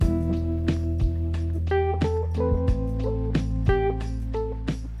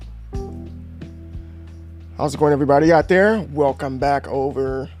How's it going, everybody out there? Welcome back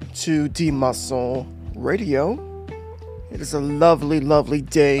over to D-Muscle Radio. It is a lovely, lovely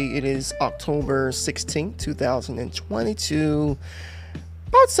day. It is October 16th, 2022.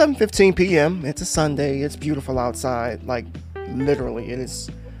 About 7:15 p.m. It's a Sunday. It's beautiful outside. Like, literally, it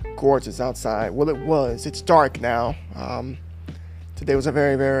is gorgeous outside. Well, it was. It's dark now. Today was a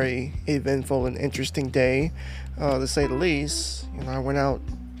very, very eventful and interesting day, to say the least. I went out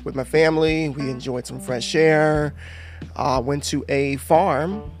with my family. We enjoyed some fresh air. Went to a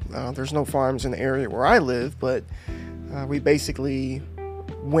farm. There's no farms in the area where I live, but we basically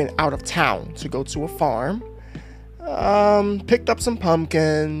went out of town to go to a farm. Picked up some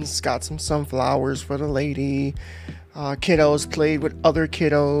pumpkins, got some sunflowers for the lady. Kiddos played with other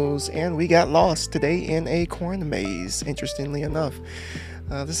kiddos, and we got lost today in a corn maze, interestingly enough.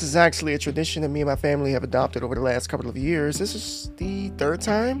 This is actually a tradition that me and my family have adopted over the last couple of years. This is the third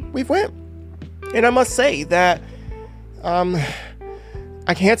time we've went. And I must say that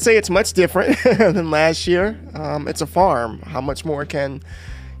I can't say it's much different than last year. It's a farm. How much more can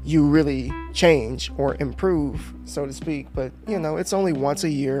you really change or improve, so to speak? But, it's only once a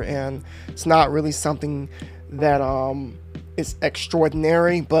year, and it's not really something that is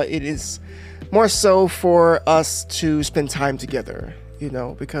extraordinary, but it is more so for us to spend time together.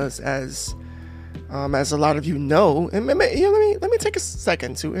 Because as a lot of you know, and let me take a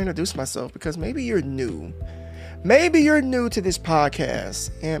second to introduce myself, because maybe you're new. Maybe you're new to this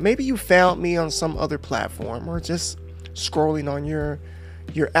podcast, and maybe you found me on some other platform or just scrolling on your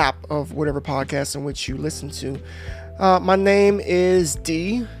app of whatever podcast in which you listen to. My name is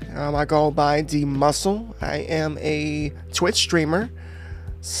D. I go by D Muscle. I am a Twitch streamer /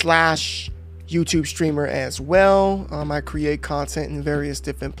 YouTube streamer as well. I create content in various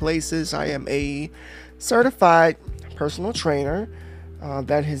different places. I am a certified personal trainer.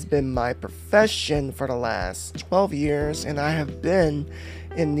 That has been my profession for the last 12 years, and I have been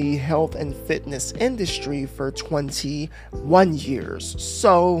in the health and fitness industry for 21 years.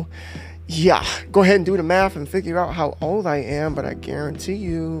 So, yeah, go ahead and do the math and figure out how old I am, but I guarantee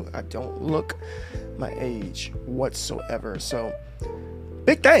you I don't look my age whatsoever. So,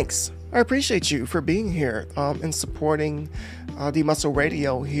 big thanks. I appreciate you for being here and supporting the Muscle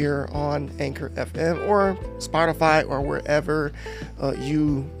Radio here on Anchor FM or Spotify or wherever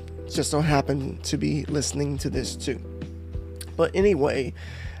you just don't happen to be listening to this too. But anyway,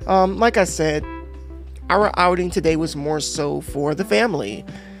 like I said, our outing today was more so for the family.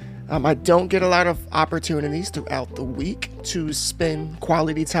 I don't get a lot of opportunities throughout the week to spend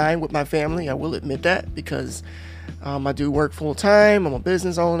quality time with my family. I will admit that, because I do work full time. I'm a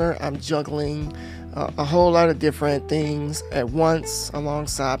business owner. I'm juggling a whole lot of different things at once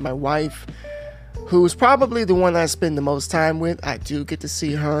alongside my wife, who's probably the one I spend the most time with. I do get to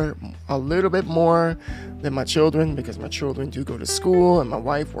see her a little bit more than my children, because my children do go to school and my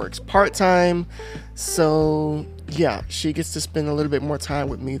wife works part-time. So yeah, she gets to spend a little bit more time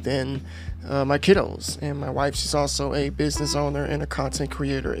with me than my kiddos. And my wife, she's also a business owner and a content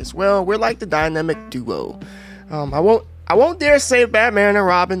creator as well. We're like the dynamic duo. I won't dare say Batman and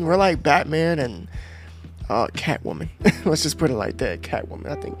Robin. We're like Batman and Catwoman. Let's just put it like that.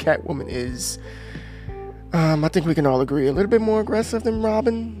 Catwoman. I think Catwoman is, I think we can all agree, a little bit more aggressive than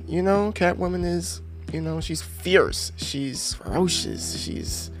Robin. Catwoman is, she's fierce. She's ferocious.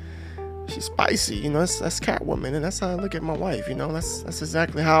 She's spicy. That's Catwoman, and that's how I look at my wife. That's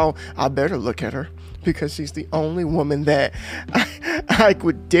exactly how I better look at her, because she's the only woman that I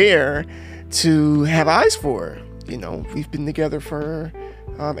would dare to have eyes for. We've been together for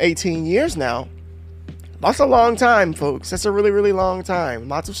 18 years now. That's a long time, folks. That's a really, really long time.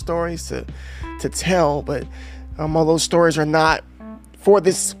 Lots of stories to tell, but all those stories are not for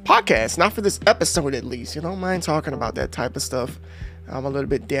this podcast, not for this episode at least. Don't mind talking about that type of stuff. I'm a little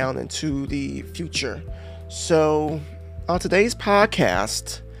bit down into the future. So on today's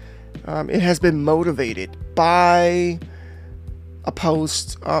podcast, it has been motivated by a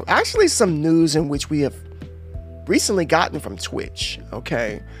post, actually some news in which we have recently gotten from Twitch.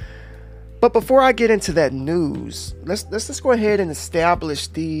 Okay, but before I get into that news, let's just go ahead and establish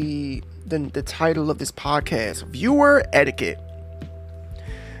the title of this podcast: Viewer Etiquette.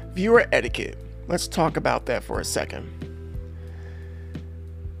 Viewer etiquette. Let's talk about that for a second.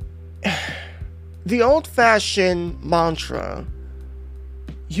 The old-fashioned mantra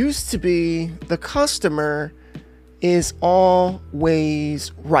used to be the customer is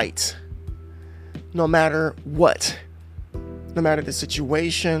always right, no matter what, no matter the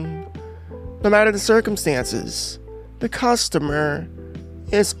situation, no matter the circumstances. The customer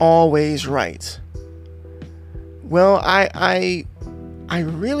is always right. Well, I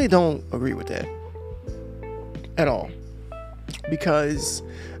really don't agree with that. at all, because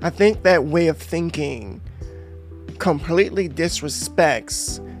I think that way of thinking completely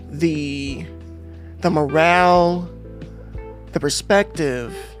disrespects the morale, the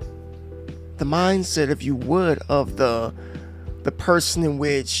perspective, the mindset, if you would, of the person in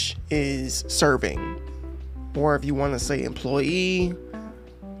which is serving, or if you want to say employee.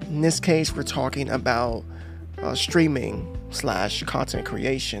 In this case, we're talking about streaming / content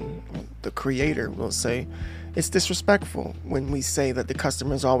creation. The creator will say it's disrespectful when we say that the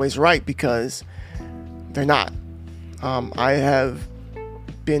customer is always right, because they're not. I have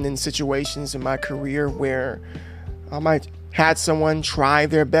been in situations in my career where I had someone try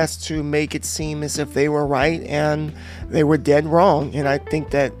their best to make it seem as if they were right, and they were dead wrong. And I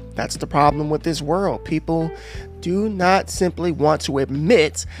think that that's the problem with this world. People do not simply want to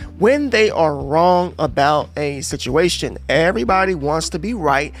admit when they are wrong about a situation. Everybody wants to be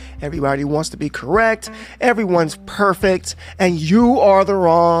right. Everybody wants to be correct. Everyone's perfect. And you are the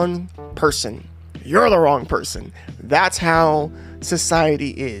wrong person. You're the wrong person. That's how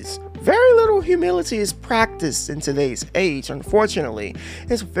society is. Very little humility is practiced in today's age, unfortunately.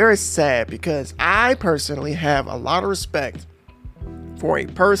 It's very sad, because I personally have a lot of respect for a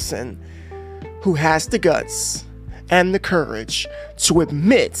person who has the guts and the courage to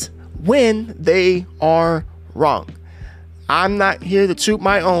admit when they are wrong. I'm not here to toot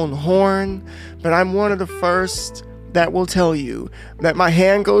my own horn, but I'm one of the first that will tell you that my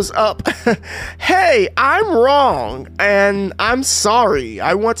hand goes up. Hey, I'm wrong and I'm sorry.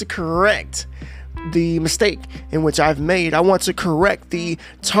 I want to correct the mistake in which I've made. I want to correct the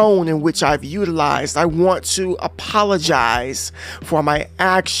tone in which I've utilized. I want to apologize for my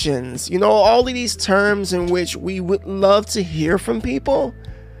actions. You know, all of these terms in which we would love to hear from people.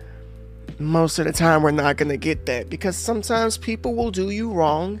 Most of the time we're not going to get that, because sometimes people will do you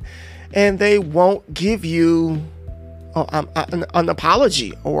wrong and they won't give you an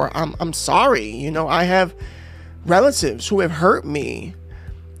apology, or I'm sorry. You know, I have relatives who have hurt me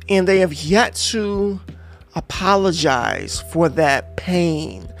and they have yet to apologize for that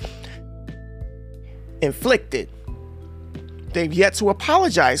pain inflicted. They've yet to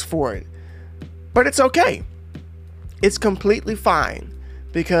apologize for it, but it's okay. It's completely fine,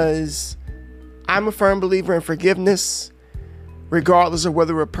 because I'm a firm believer in forgiveness, regardless of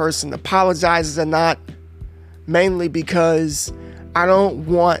whether a person apologizes or not. Mainly because I don't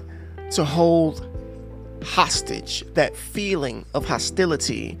want to hold hostage that feeling of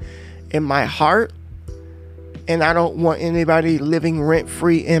hostility in my heart, and I don't want anybody living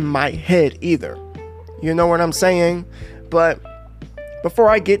rent-free in my head either. You know what I'm saying? But before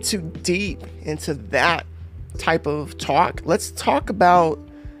I get too deep into that type of talk, let's talk about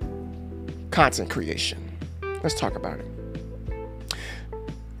content creation. Let's talk about it.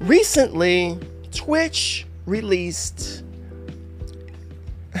 Recently, Twitch released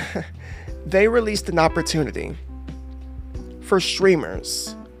an opportunity for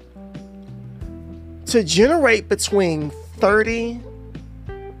streamers to generate between 30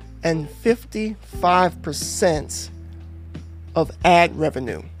 and 55% of ad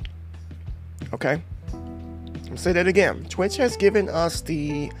revenue. Okay? I'll say that again. Twitch has given us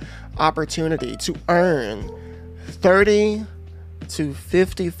the opportunity to earn 30 to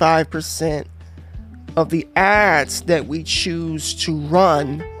 55% of the ads that we choose to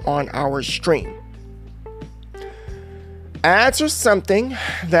run on our stream. Ads are something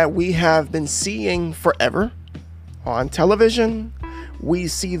that we have been seeing forever on television. We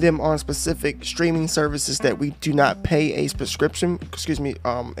see them on specific streaming services that we do not pay a subscription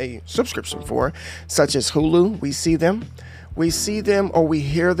for, such as Hulu. We see them or we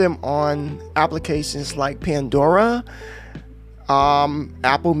hear them on applications like Pandora,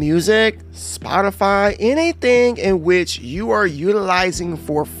 Apple Music, Spotify, anything in which you are utilizing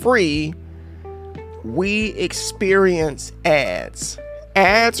for free. We experience ads.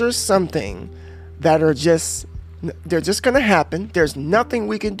 Ads are something that they're just going to happen. There's nothing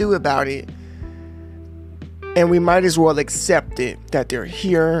we can do about it. And we might as well accept it that they're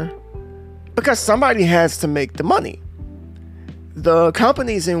here, because somebody has to make the money. The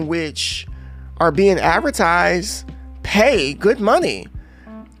companies in which are being advertised pay good money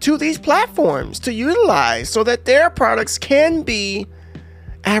to these platforms to utilize so that their products can be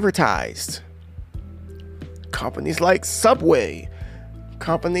advertised. Companies like Subway,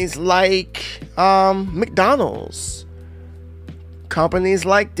 companies like McDonald's, companies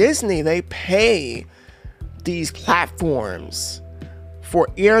like Disney, they pay these platforms for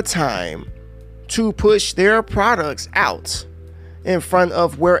airtime to push their products out in front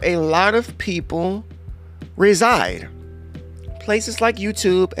of where a lot of people reside. Places like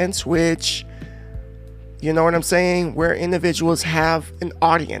YouTube and Twitch You know what I'm saying? Where individuals have an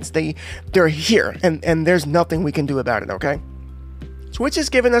audience. They're here, and there's nothing we can do about it, okay? Twitch is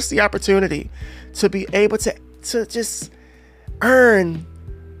giving us the opportunity to be able to just earn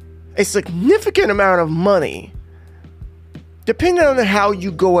a significant amount of money, depending on how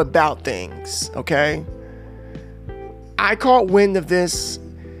you go about things, okay? I caught wind of this,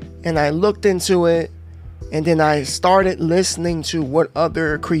 and I looked into it, and then I started listening to what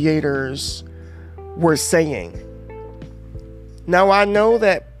other creators were saying. Now, I know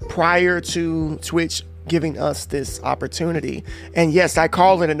that prior to Twitch giving us this opportunity, and yes, I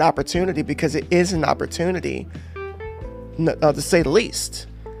call it an opportunity because it is an opportunity, to say the least.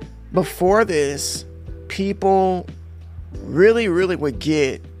 Before this, people really would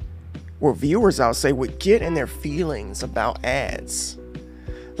get, or viewers, I'll say, would get in their feelings about ads.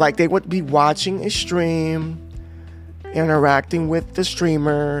 Like, they would be watching a stream, interacting with the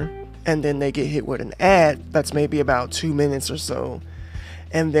streamer, and then they get hit with an ad that's maybe about 2 minutes or so.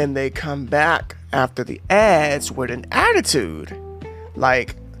 And then they come back after the ads with an attitude.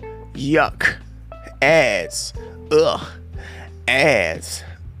 Like, yuck, ads, ugh, ads,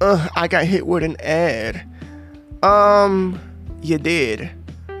 ugh, I got hit with an ad. You did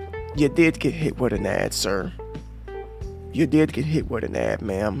get hit with an ad, sir. You did get hit with an ad,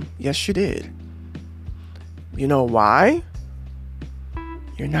 ma'am. Yes, you did. You know why?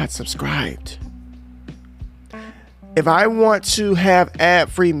 You're not subscribed. If I want to have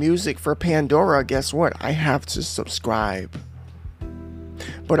ad-free music for Pandora, guess what? I have to subscribe.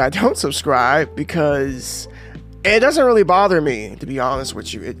 But I don't subscribe because it doesn't really bother me, to be honest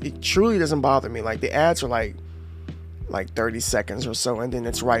with you. It truly doesn't bother me. Like, the ads are like 30 seconds or so, and then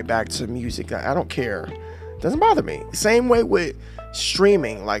it's right back to music. I don't care. It doesn't bother me. Same way with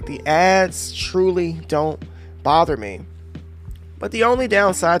streaming. Like, the ads truly don't bother me. But the only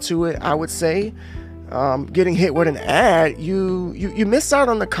downside to it, I would say, getting hit with an ad, you miss out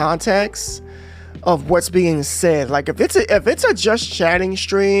on the context of what's being said. Like, if it's a just chatting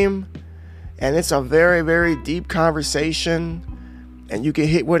stream and it's a very deep conversation and you get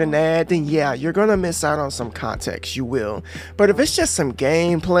hit with an ad, then yeah, you're gonna miss out on some context. You will. But if it's just some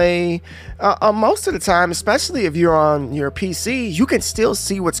gameplay, most of the time, especially if you're on your PC, you can still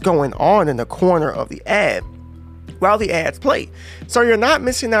see what's going on in the corner of the ad while the ads play. So you're not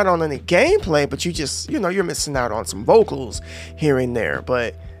missing out on any gameplay, but you just, you're missing out on some vocals here and there.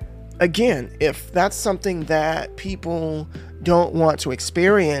 But again, if that's something that people don't want to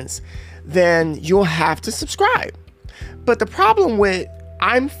experience, then you'll have to subscribe. But the problem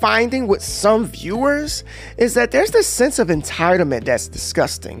I'm finding with some viewers is that there's this sense of entitlement that's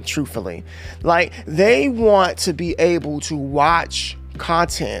disgusting, truthfully. Like, they want to be able to watch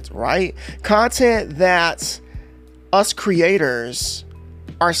content, right? Content that us creators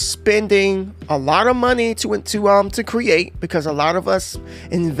are spending a lot of money to create, because a lot of us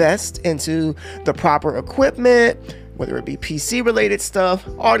invest into the proper equipment, whether it be PC related stuff,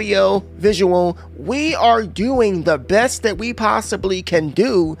 audio, visual. We are doing the best that we possibly can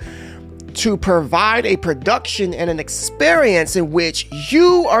do to provide a production and an experience in which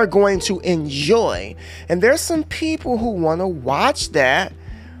you are going to enjoy. And there's some people who want to watch that,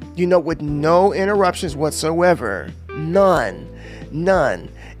 with no interruptions whatsoever. None.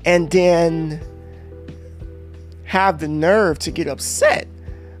 And then have the nerve to get upset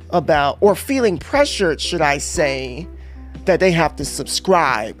about, or feeling pressured, should I say, that they have to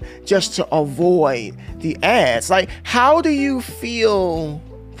subscribe just to avoid the ads. Like, how do you feel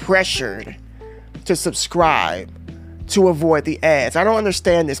pressured to subscribe to avoid the ads? I don't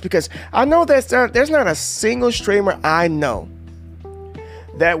understand this, because I know that there's not a single streamer I know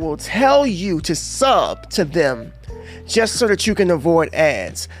that will tell you to sub to them just so that you can avoid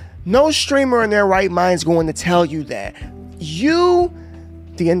ads. No streamer in their right mind is going to tell you that. You,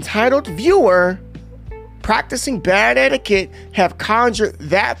 the entitled viewer, practicing bad etiquette, have conjured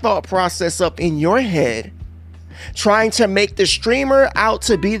that thought process up in your head, trying to make the streamer out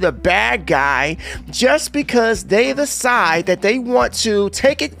to be the bad guy just because they decide that they want to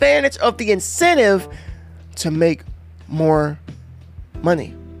take advantage of the incentive to make more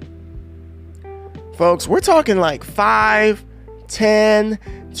money. Folks, we're talking like $5, $10,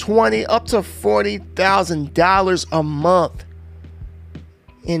 $20, up to $40,000 a month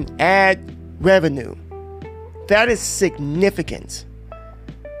in ad revenue. That is significant.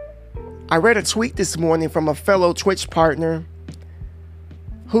 I read a tweet this morning from a fellow Twitch partner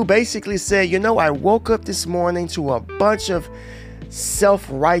who basically said, I woke up this morning to a bunch of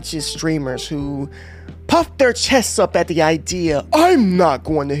self-righteous streamers who puffed their chests up at the idea, I'm not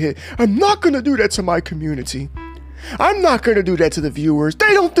going to do that to my community. I'm not going to do that to the viewers.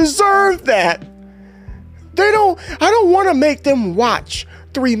 They don't deserve that. I don't want to make them watch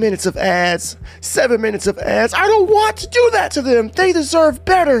 3 minutes of ads, 7 minutes of ads. I don't want to do that to them. They deserve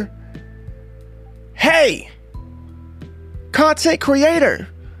better. Hey, content creator,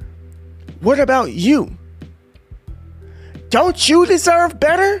 what about you? Don't you deserve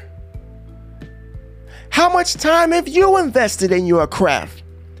better? How much time have you invested in your craft?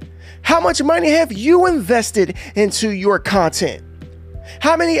 How much money have you invested into your content?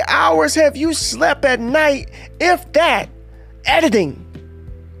 How many hours have you slept at night, if that, editing,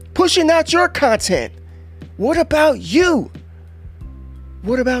 pushing out your content? What about you?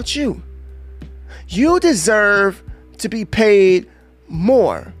 What about you? You deserve to be paid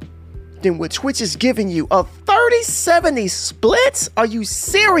more than what Twitch is giving you. A 30-70 split? Are you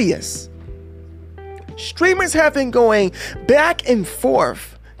serious? Streamers have been going back and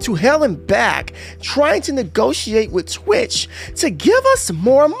forth to hell and back, trying to negotiate with Twitch to give us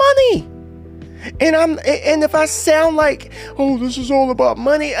more money. And if I sound like, oh, this is all about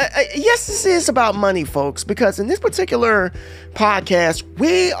money, yes, this is about money, folks, because in this particular podcast,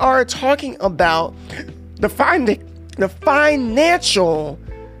 we are talking about the financial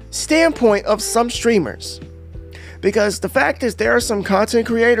standpoint of some streamers. Because the fact is, there are some content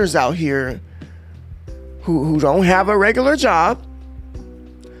creators out here who don't have a regular job,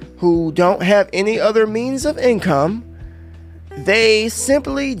 who don't have any other means of income. They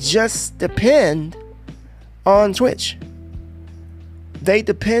simply just depend on Twitch. They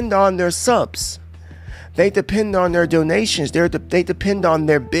depend on their subs. They depend on their donations. They depend on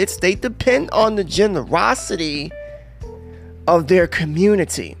their bits. They depend on the generosity of their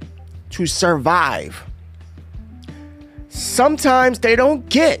community to survive. Sometimes they don't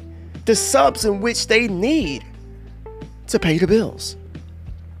get the subs in which they need to pay the bills.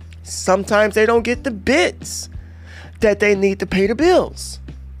 Sometimes they don't get the bits that they need to pay the bills.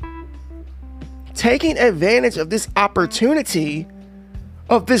 Taking advantage of this opportunity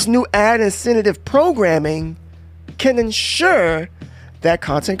of this new ad incentive programming can ensure that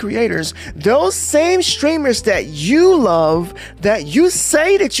content creators, those same streamers that you love, that you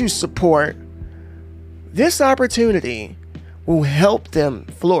say that you support, this opportunity will help them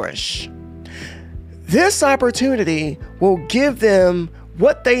flourish. This opportunity will give them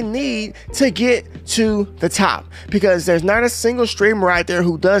what they need to get to the top, because there's not a single streamer out there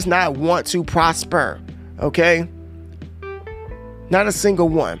who does not want to prosper. Okay? Not a single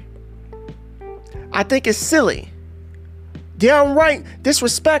one. I think it's silly, downright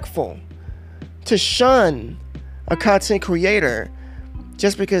disrespectful, to shun a content creator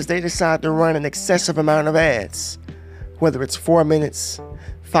just because they decide to run an excessive amount of ads, whether it's 4 minutes,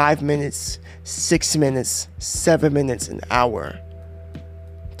 5 minutes, 6 minutes, 7 minutes, an hour.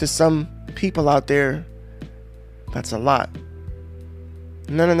 To some people out there, that's a lot.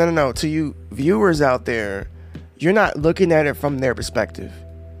 No. To you viewers out there, you're not looking at it from their perspective.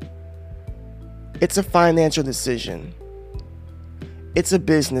 It's a financial decision. It's a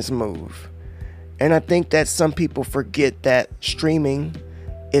business move. And I think that some people forget that streaming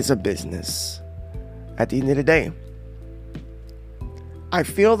is a business at the end of the day. I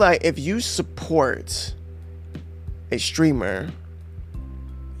feel like if you support a streamer,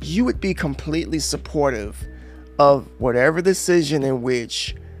 you would be completely supportive of whatever decision in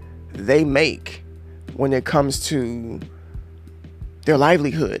which they make when it comes to their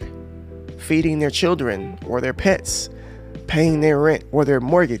livelihood, feeding their children or their pets, paying their rent or their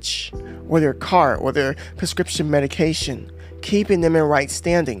mortgage or their car or their prescription medication, keeping them in right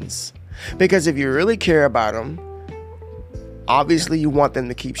standings. Because if you really care about them, obviously you want them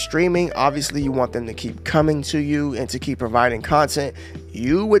to keep streaming. Obviously you want them to keep coming to you and to keep providing content.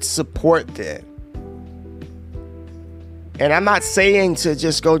 You would support that. And I'm not saying to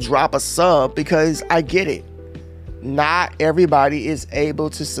just go drop a sub, because I get it. Not everybody is able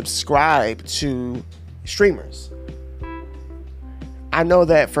to subscribe to streamers. I know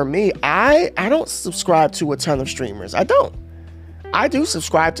that for me, I don't subscribe to a ton of streamers. I don't. I do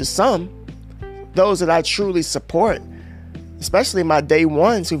subscribe to some, those that I truly support, especially my day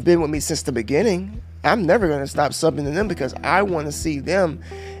ones who've been with me since the beginning. I'm never going to stop subbing to them because I want to see them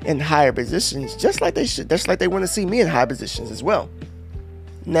in higher positions, just like they should. Just like they want to see me in high positions as well.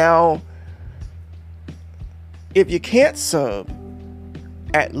 Now, if you can't sub,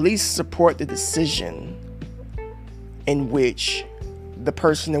 at least support the decision in which the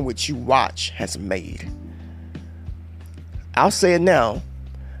person in which you watch has made. I'll say it now.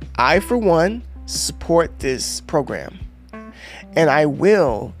 I, for one, support this program. And I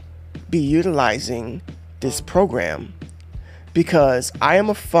will be utilizing this program because I am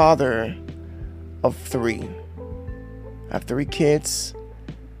a father of 3. I have 3 kids.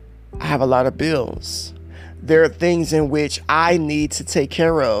 I have a lot of bills. There are things in which I need to take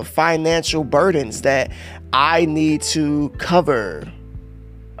care of, financial burdens that I need to cover.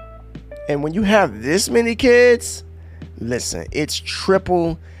 And when you have this many kids, listen, it's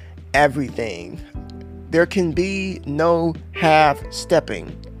triple everything. There can be no half-stepping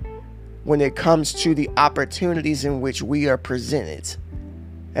when it comes to the opportunities in which we are presented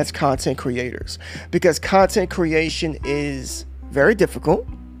as content creators. Because content creation is very difficult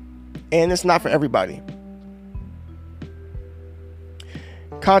and it's not for everybody.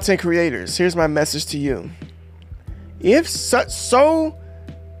 Content creators, here's my message to you. If so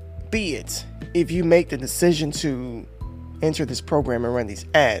be it, if you make the decision to enter this program and run these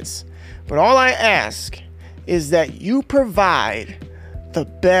ads. But all I ask is that you provide the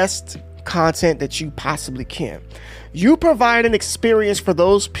best content that you possibly can. You provide an experience for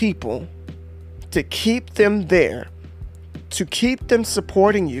those people to keep them there, to keep them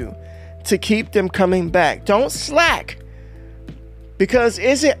supporting you, to keep them coming back. Don't slack. Because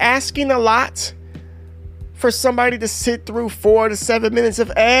is it asking a lot for somebody to sit through 4 to 7 minutes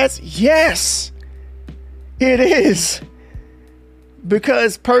of ads? Yes, it is.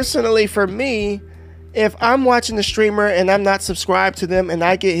 Because personally for me, if I'm watching the streamer and I'm not subscribed to them and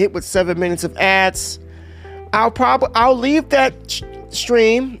I get hit with 7 minutes of ads, I'll leave that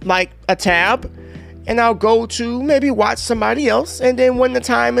stream like a tab and I'll go to maybe watch somebody else. And then when the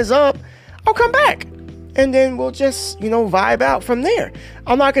time is up, I'll come back and then we'll just, vibe out from there.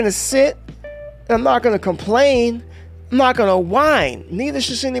 I'm not going to sit. I'm not going to complain. I'm not going to whine. Neither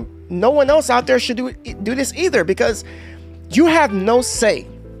should no one else out there should do this either, because you have no say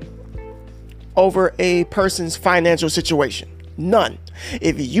over a person's financial situation. None.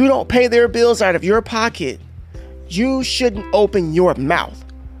 If you don't pay their bills out of your pocket, you shouldn't open your mouth.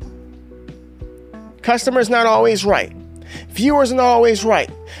 Customers not always right. Viewers not always right.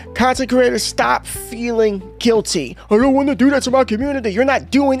 Content creators, stop feeling guilty. I don't want to do that to my community. You're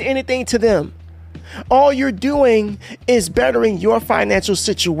not doing anything to them. All you're doing is bettering your financial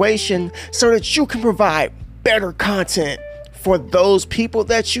situation so that you can provide better content for those people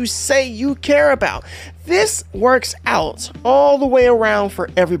that you say you care about. This works out all the way around for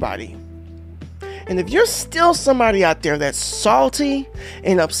everybody. And if you're still somebody out there that's salty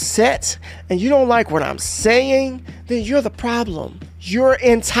and upset and you don't like what I'm saying, then you're the problem. You're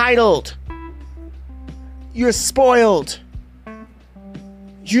entitled. You're spoiled.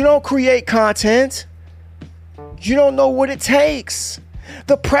 You don't create content. You don't know what it takes.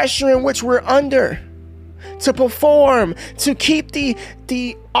 The pressure in which we're under to perform, to keep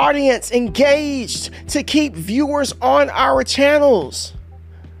the audience engaged, to keep viewers on our channels.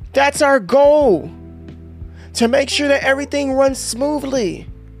 That's our goal. To make sure that everything runs smoothly.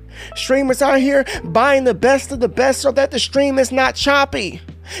 Streamers out here buying the best of the best so that the stream is not choppy.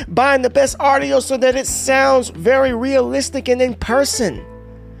 Buying the best audio so that it sounds very realistic and in person.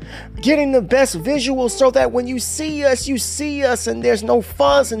 Getting the best visuals so that when you see us and there's no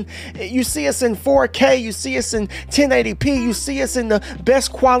fuzz, and you see us in 4K, you see us in 1080p, you see us in the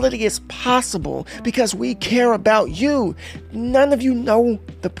best quality as possible because we care about you. None of you know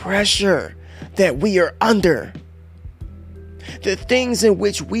the pressure that we are under. The things in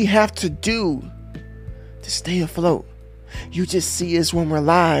which we have to do to stay afloat. You just see us when we're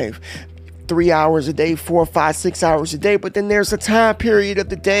live. 3 hours a day, 4, 5, 6 hours a day. But then there's a time period of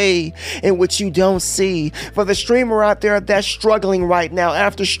the day in which you don't see. For the streamer out there that's struggling right now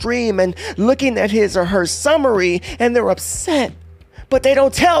after stream and looking at his or her summary and they're upset. But they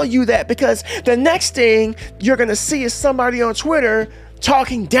don't tell you that, because the next thing you're going to see is somebody on Twitter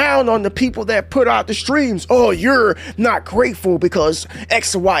talking down on the people that put out the streams. Oh, you're not grateful because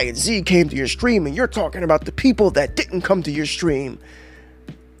X, Y, and Z came to your stream, and you're talking about the people that didn't come to your stream.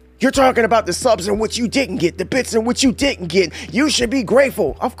 You're talking about the subs in which you didn't get, the bits in which you didn't get. You should be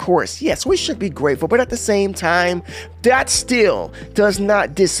grateful. Of course, yes, we should be grateful. But at the same time, that still does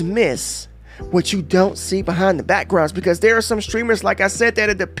not dismiss what you don't see behind the backgrounds, because there are some streamers, like I said, that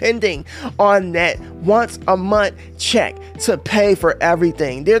are depending on that once a month check to pay for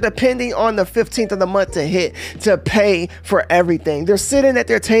everything. They're depending on the 15th of the month to hit to pay for everything. They're sitting at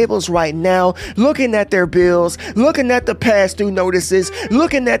their tables right now, looking at their bills, looking at the past due notices,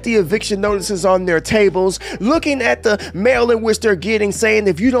 looking at the eviction notices on their tables, looking at the mail in which they're getting, saying,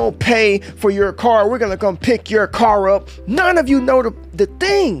 if you don't pay for your car, we're going to come pick your car up. None of you know the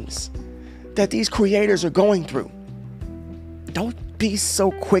things that these creators are going through. Don't be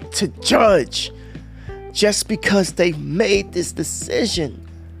so quick to judge just because they've made this decision.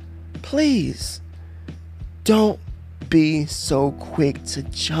 Please, don't be so quick to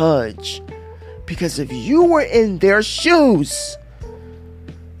judge, because if you were in their shoes,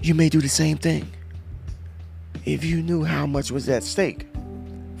 you may do the same thing. if you knew how much was at stake.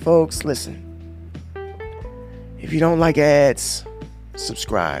 Folks, listen. If you don't like ads,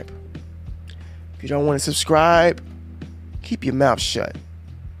 subscribe. If you don't want to subscribe, keep your mouth shut.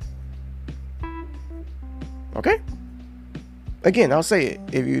 Okay? Again, I'll say it.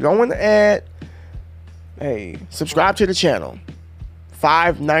 If you don't want to ad, hey, subscribe to the channel.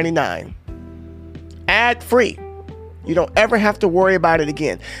 $5.99. Ad free. You don't ever have to worry about it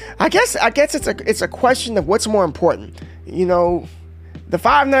again. I guess it's a question of what's more important. You know, the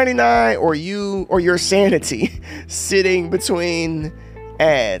 $5.99 or you or your sanity sitting between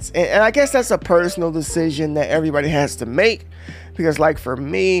ads. And I guess that's a personal decision that everybody has to make. Because like for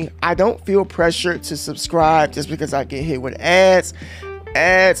me, I don't feel pressured to subscribe just because I get hit with ads.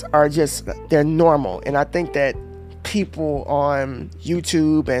 Ads are just, they're normal. And I think that people on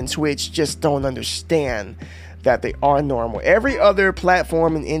YouTube and Twitch just don't understand that they are normal. Every other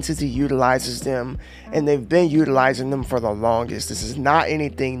platform and entity utilizes them, and they've been utilizing them for the longest. This is not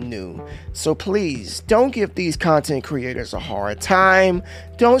anything new. So please don't give these content creators a hard time.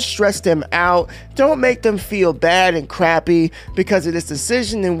 Don't stress them out. Don't make them feel bad and crappy because of this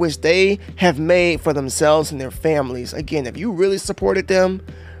decision in which they have made for themselves and their families. Again, if you really supported them,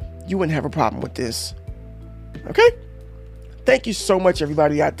 you wouldn't have a problem with this. Okay? Thank you so much,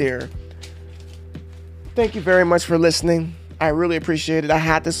 everybody out there. Thank you very much for listening. I really appreciate it. I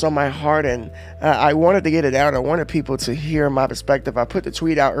had this on my heart, and I wanted to get it out. I wanted people to hear my perspective. I put the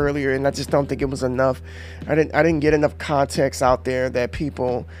tweet out earlier, and I just don't think it was enough. I didn't get enough context out there that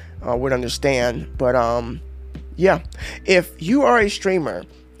people would understand. But yeah, if you are a streamer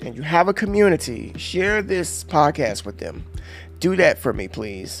and you have a community, share this podcast with them. Do that for me,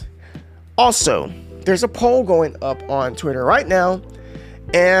 please. Also, there's a poll going up on Twitter right now,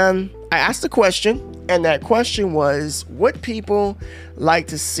 and I asked a question. And that question was, what people like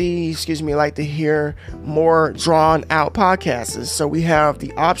to see, like to hear more drawn out podcasts. So we have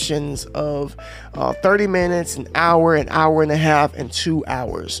the options of 30 minutes, an hour and a half, and 2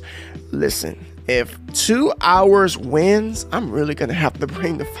 hours. Listen, if 2 hours wins, I'm really going to have to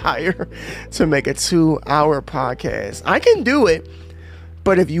bring the fire to make a 2-hour podcast. I can do it,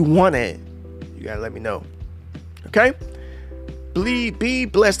 but if you want it, you got to let me know. Okay? Be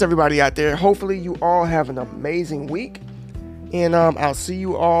blessed, everybody out there. Hopefully you all have an amazing week, and I'll see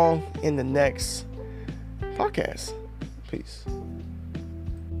you all in the next podcast. Peace.